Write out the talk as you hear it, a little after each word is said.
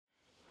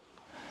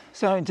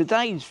So in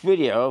today's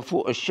video, I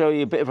thought I'd show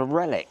you a bit of a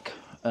relic.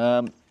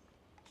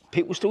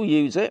 People still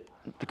use it,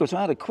 because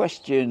I had a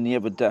question the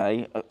other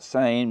day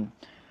saying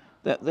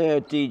that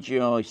their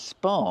DJI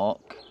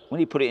Spark,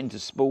 when you put it into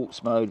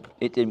sports mode,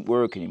 it didn't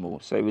work anymore.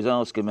 So he was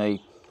asking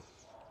me,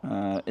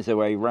 is there a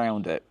way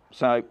around it?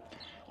 So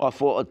I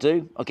thought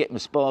I'd get my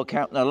Spark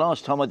out. Now,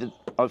 last time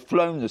I've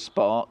flown the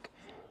Spark,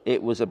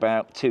 it was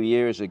about 2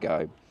 years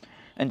ago.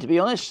 And to be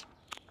honest,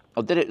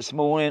 I did it this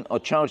morning. I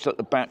charged up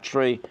the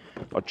battery,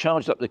 I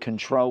charged up the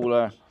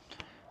controller.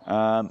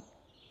 I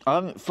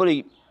haven't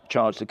fully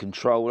charged the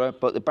controller,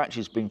 but the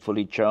battery's been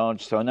fully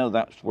charged, so I know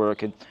that's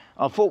working.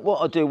 I thought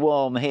what I'll do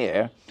while I'm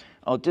here,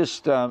 I'll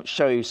just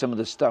show you some of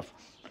the stuff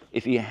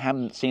if you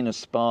haven't seen a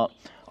Spark.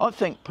 I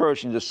think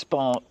personally the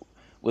Spark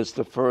was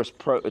the first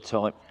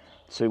prototype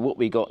to what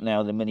we got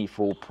now, the Mini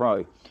 4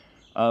 Pro.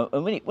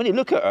 And when you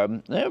look at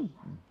them, they're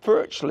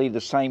virtually the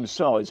same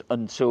size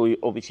until you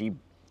obviously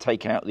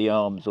take out the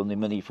arms on the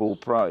Mini 4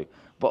 Pro.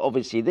 But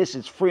obviously this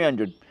is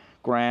 300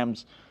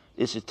 grams,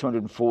 this is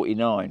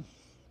 249.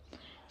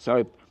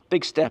 So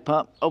big step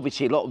up,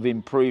 obviously a lot of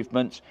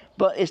improvements,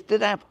 but it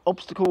did have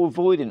obstacle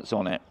avoidance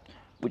on it,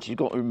 which you've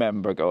got to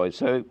remember, guys.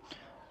 So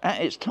at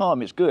its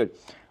time, it's good.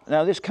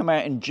 Now this came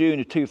out in June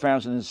of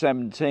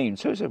 2017,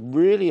 so it's a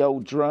really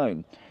old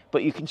drone,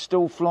 but you can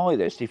still fly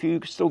this. If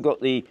you've still got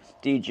the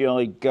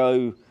DJI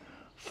Go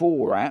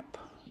 4 app,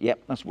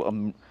 yep, that's what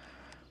I'm,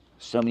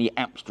 so many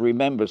apps to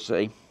remember,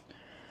 see.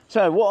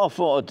 So what I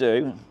thought I'd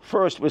do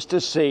first was to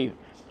see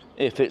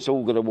if it's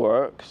all going to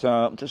work. So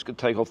I'm just going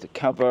to take off the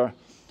cover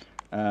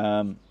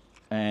and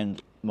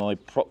my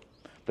prop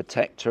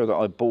protector that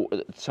I bought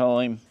at the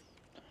time.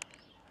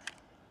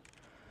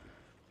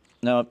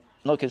 Now,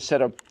 like I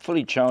said, I've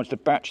fully charged the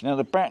battery. Now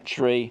the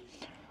battery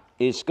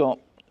is got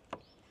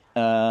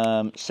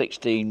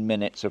 16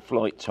 minutes of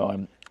flight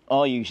time.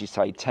 I usually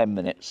say 10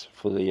 minutes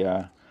for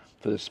the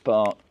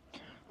Spark.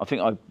 I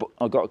think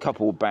I got a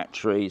couple of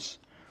batteries.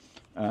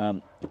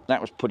 That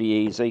was pretty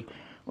easy.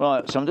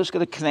 Right, so I'm just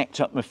going to connect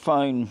up my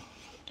phone.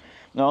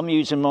 Now I'm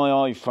using my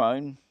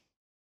iPhone.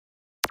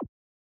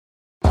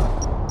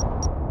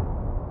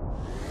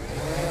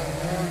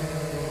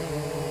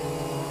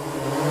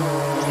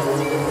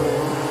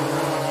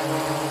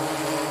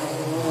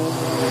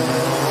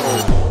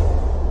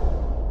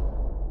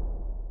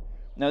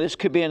 Now this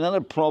could be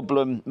another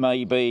problem,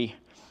 maybe,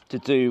 to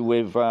do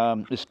with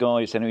this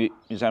guy saying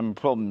he's having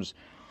problems.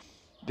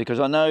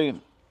 Because I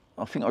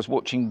think I was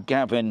watching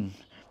Gavin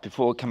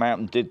before I came out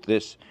and did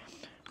this.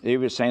 He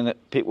was saying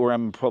that people were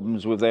having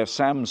problems with their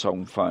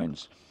Samsung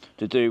phones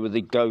to do with the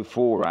Go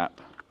 4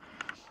 app.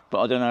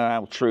 But I don't know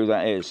how true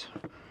that is.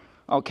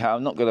 Okay,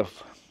 I'm not going to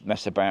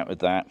mess about with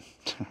that.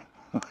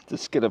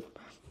 Just going to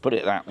put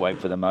it that way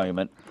for the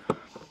moment.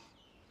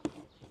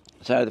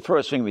 So the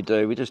first thing we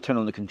do, we just turn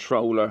on the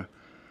controller.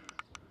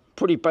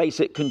 Pretty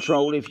basic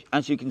control,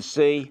 as you can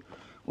see.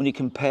 When you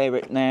compare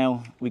it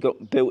now, we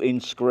got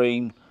built-in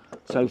screen,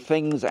 so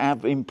things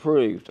have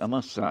improved, I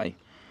must say.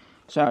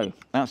 So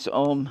that's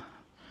on.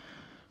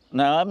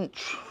 Now I haven't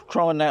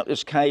tried out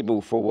this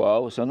cable for a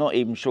while, so I'm not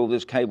even sure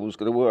this cable is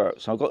going to work.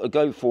 So I've got the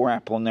Go 4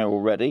 app on there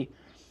already.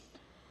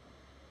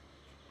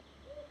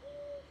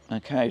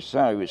 Okay,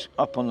 so it's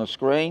up on the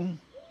screen.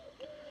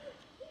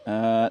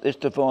 This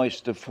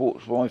device, the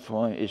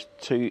Wi-Fi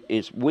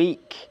is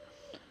weak.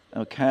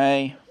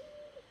 Okay.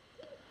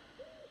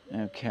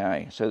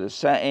 Okay, so the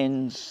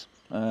settings,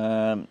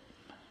 let's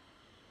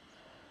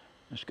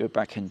go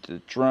back into the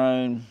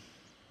drone.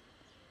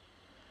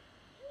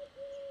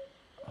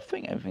 I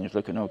think everything's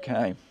looking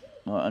okay.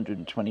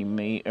 120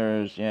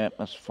 meters, yeah,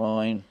 that's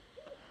fine.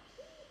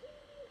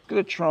 I'm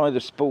going to try the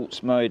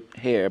sports mode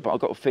here, but I've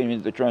got a feeling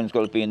that the drone's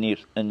got to be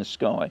in the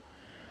sky.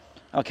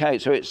 Okay,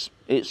 so it's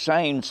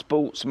saying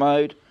sports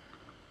mode,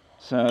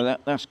 so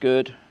that's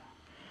good.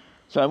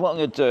 So what I'm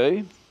going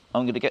to do,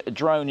 I'm going to get the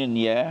drone in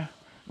the air.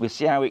 We'll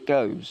see how it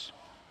goes.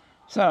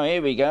 So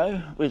here we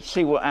go. We'll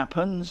see what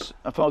happens.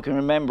 If I can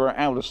remember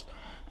how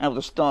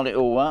to start it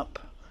all up.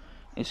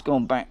 It's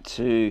gone back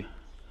to.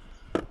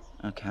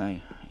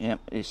 Okay. Yep.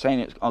 It's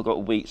saying I've got a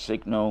weak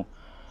signal.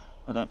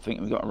 I don't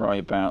think we've got to worry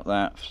about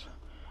that.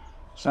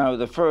 So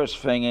the first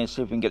thing is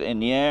see if we can get it in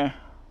the air.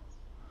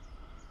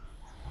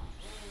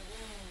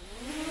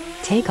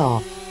 Take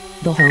off.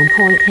 The home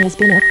point has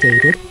been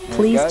updated.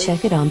 Please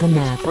check it on the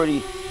map.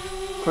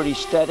 It's pretty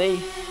steady.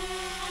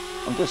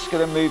 I'm just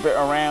going to move it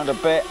around a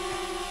bit.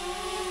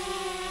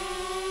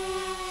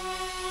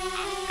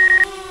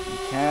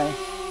 Okay.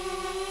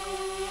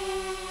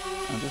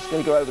 I'm just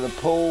going to go over the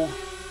pool.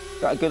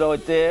 Is that a good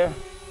idea?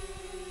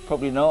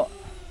 Probably not.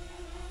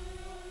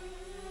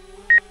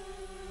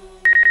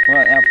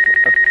 Right, now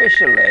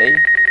officially,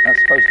 that's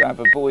supposed to have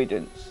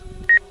avoidance.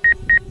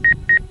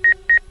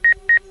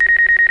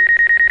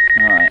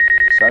 Alright,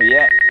 so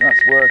yeah,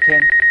 that's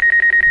working.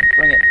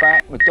 Bring it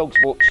back. The dog's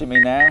watching me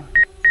now.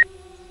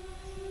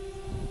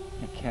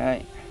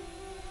 Okay.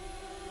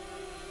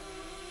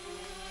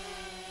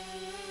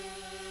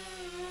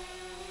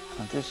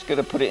 I'm just going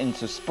to put it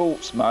into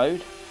sports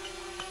mode.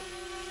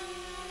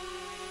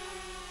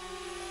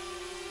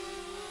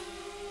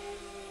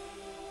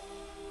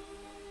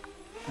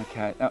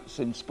 Okay, that's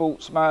in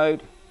sports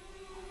mode.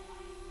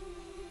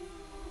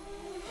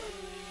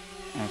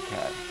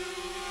 Okay.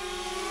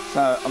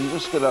 So I'm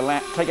just going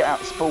to take it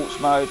out of sports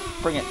mode,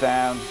 bring it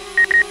down.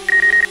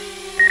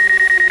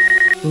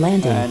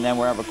 Landing. And then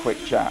we'll have a quick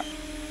chat.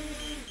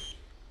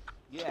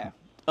 Yeah.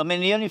 I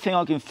mean, the only thing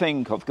I can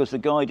think of, because the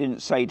guy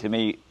didn't say to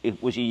me,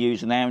 was he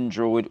using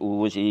Android or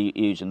was he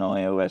using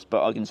iOS?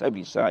 But I can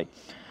safely say,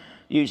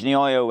 using the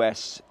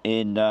iOS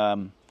in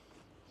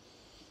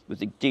with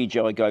the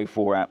DJI Go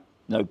 4 app,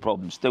 no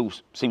problem. Still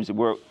seems to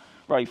work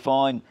very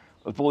fine.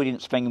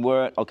 Avoidance thing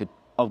worked.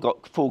 I've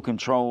got full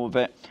control of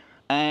it.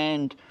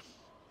 And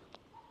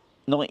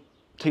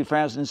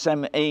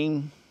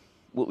 2017,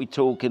 what we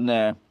talking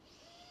there?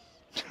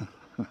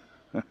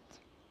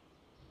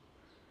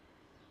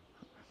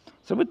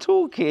 So we're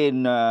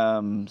talking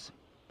about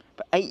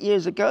 8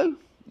 years ago.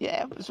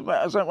 Yeah,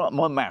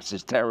 my maths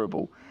is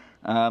terrible.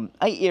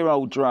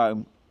 8-year-old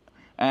drone,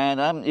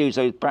 and I haven't used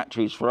those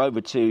batteries for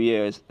over 2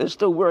 years. They're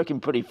still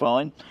working pretty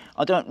fine.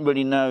 I don't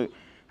really know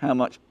how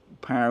much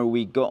power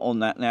we got on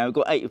that now. We've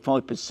got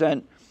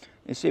 85%.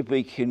 Let's see if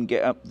we can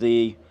get up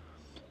the...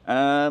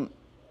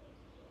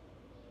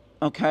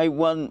 okay,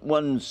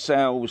 one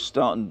cell was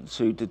starting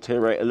to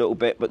deteriorate a little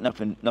bit, but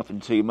nothing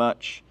too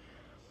much.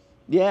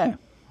 Yeah.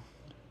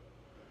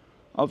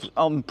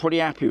 I'm pretty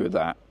happy with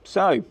that.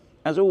 So,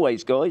 as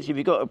always, guys, if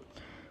you've got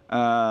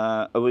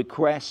a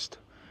request,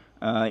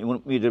 you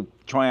want me to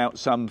try out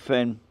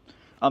something,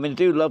 I mean, I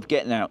do love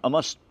getting out. I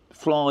must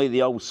fly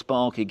the old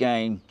Spark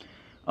again.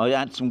 I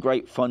had some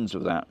great funs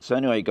with that. So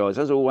anyway, guys,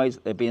 as always,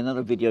 there'll be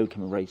another video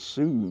coming very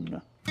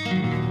soon.